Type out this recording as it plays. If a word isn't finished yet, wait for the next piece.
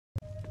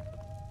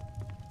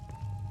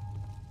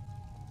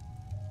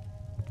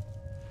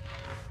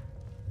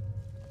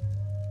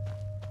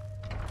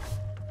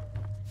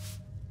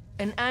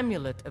An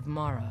amulet of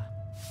Mara.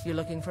 You're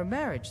looking for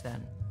marriage,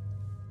 then?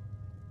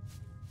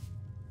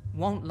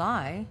 Won't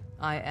lie,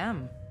 I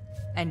am.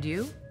 And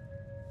you?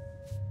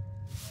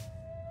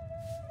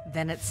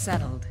 Then it's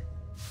settled.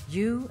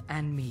 You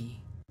and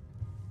me.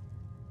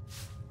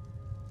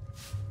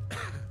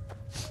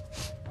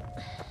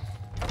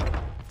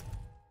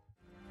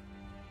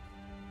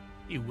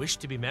 You wish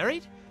to be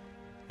married?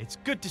 It's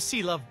good to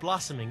see love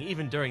blossoming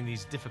even during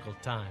these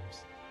difficult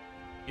times.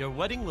 Your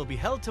wedding will be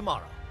held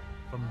tomorrow,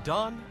 from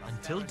dawn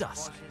until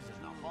dusk.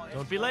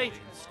 Don't be late.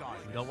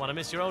 You don't want to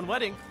miss your own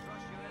wedding.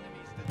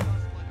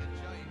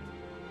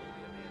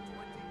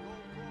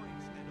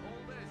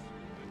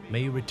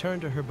 May you return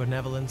to her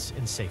benevolence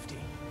in safety.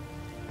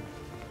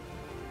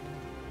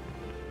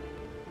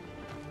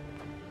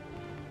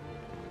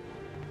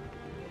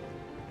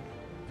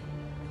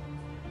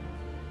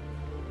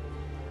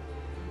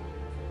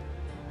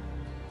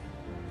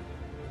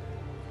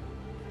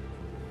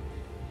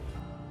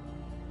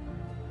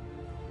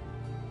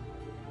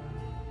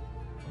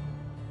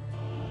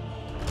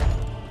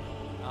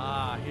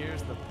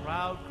 Here's the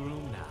proud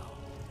groom now.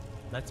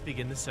 Let's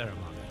begin the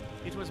ceremony.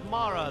 It was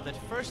Mara that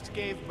first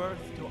gave birth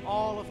to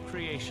all of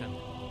creation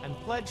and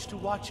pledged to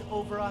watch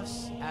over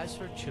us as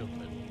her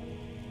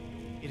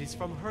children. It is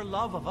from her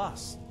love of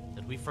us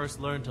that we first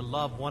learned to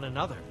love one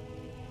another.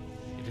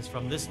 It is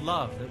from this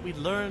love that we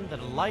learn that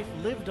a life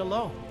lived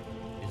alone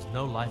is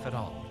no life at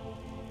all.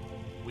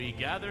 We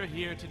gather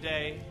here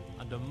today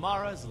under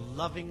Mara's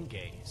loving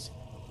gaze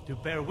to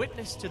bear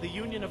witness to the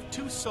union of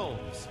two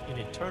souls in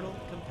eternal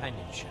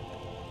companionship.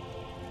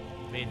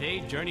 May they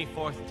journey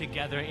forth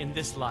together in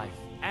this life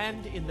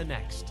and in the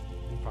next,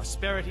 in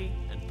prosperity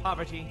and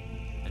poverty,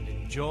 and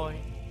in joy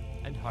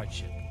and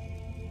hardship.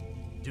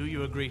 Do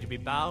you agree to be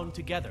bound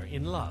together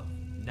in love,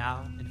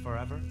 now and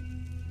forever?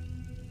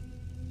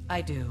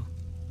 I do.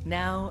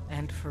 Now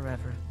and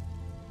forever.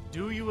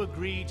 Do you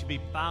agree to be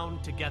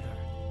bound together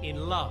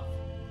in love,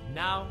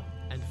 now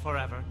and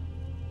forever?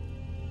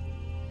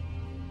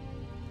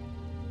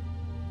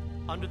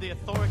 Under the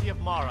authority of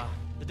Mara,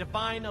 the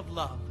divine of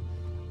love,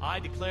 I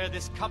declare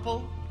this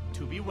couple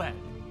to be wed.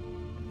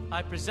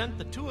 I present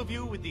the two of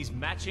you with these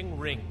matching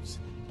rings,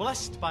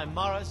 blessed by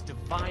Mara's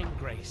divine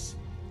grace.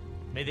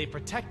 May they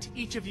protect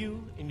each of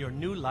you in your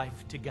new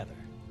life together.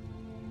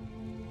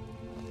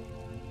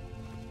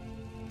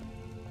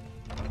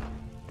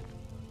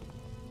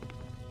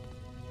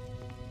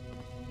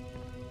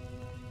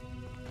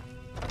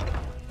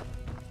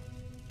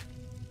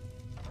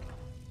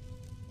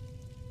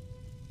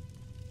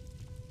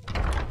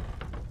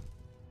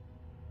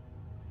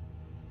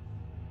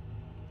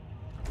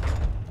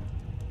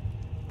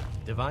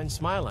 Divine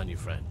smile on you,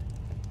 friend.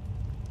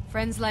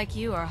 Friends like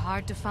you are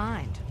hard to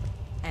find,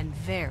 and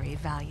very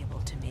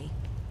valuable to me.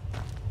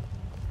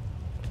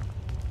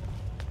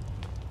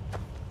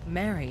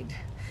 Married.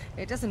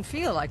 It doesn't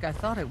feel like I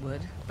thought it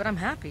would, but I'm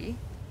happy.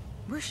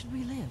 Where should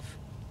we live?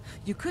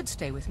 You could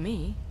stay with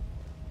me.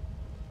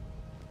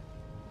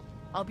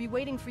 I'll be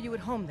waiting for you at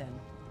home, then.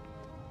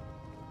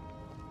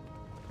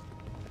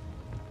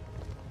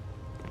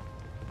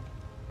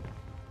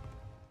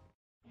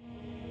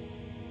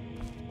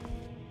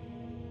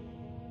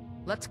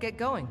 Let's get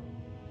going.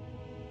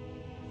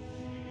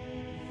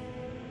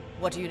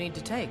 What do you need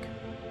to take?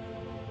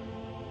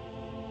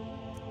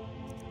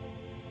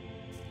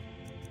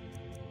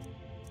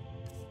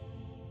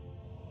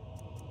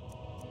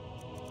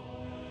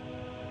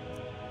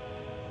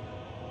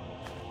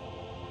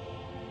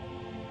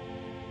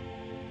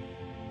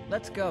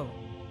 Let's go.